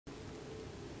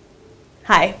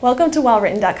Hi, welcome to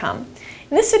wellwritten.com.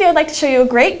 In this video, I'd like to show you a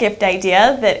great gift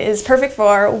idea that is perfect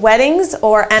for weddings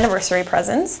or anniversary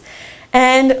presents.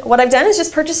 And what I've done is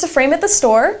just purchased a frame at the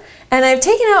store, and I've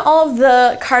taken out all of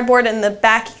the cardboard and the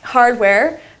back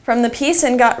hardware from the piece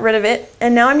and got rid of it.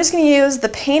 And now I'm just going to use the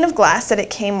pane of glass that it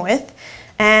came with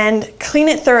and clean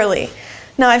it thoroughly.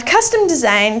 Now I've custom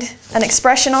designed an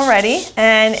expression already,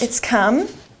 and it's come,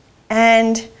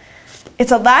 and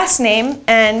it's a last name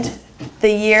and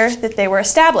the year that they were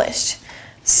established.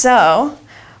 So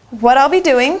what I'll be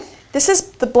doing, this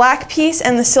is the black piece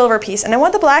and the silver piece, and I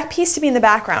want the black piece to be in the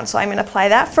background, so I'm going to apply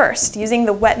that first using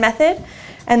the wet method,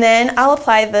 and then I'll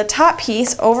apply the top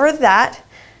piece over that,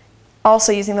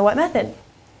 also using the wet method.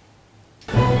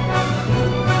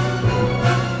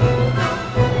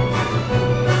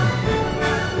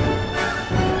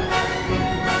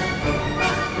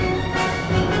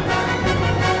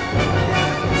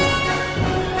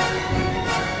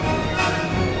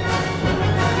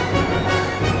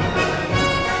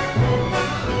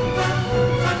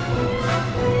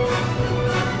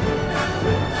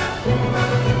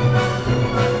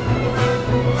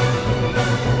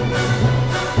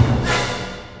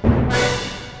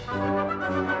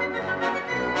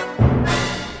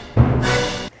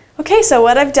 Okay, so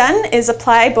what I've done is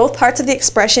apply both parts of the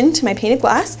expression to my painted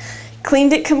glass,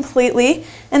 cleaned it completely,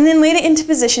 and then laid it into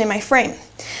position in my frame.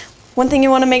 One thing you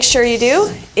want to make sure you do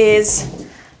is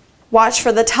watch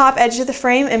for the top edge of the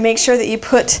frame and make sure that you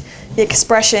put the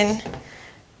expression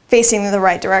facing the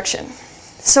right direction.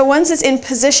 So once it's in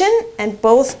position and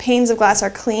both panes of glass are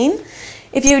clean,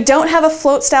 if you don't have a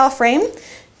float style frame,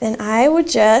 then I would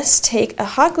just take a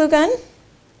hot glue gun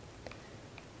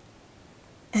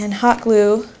and hot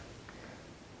glue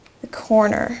the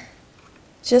corner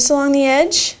just along the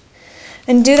edge,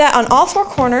 and do that on all four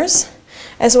corners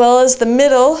as well as the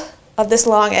middle of this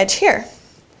long edge here.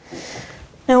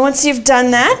 Now once you've done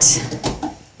that,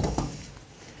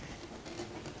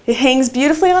 it hangs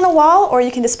beautifully on a wall, or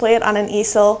you can display it on an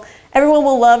easel. Everyone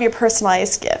will love your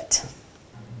personalized gift.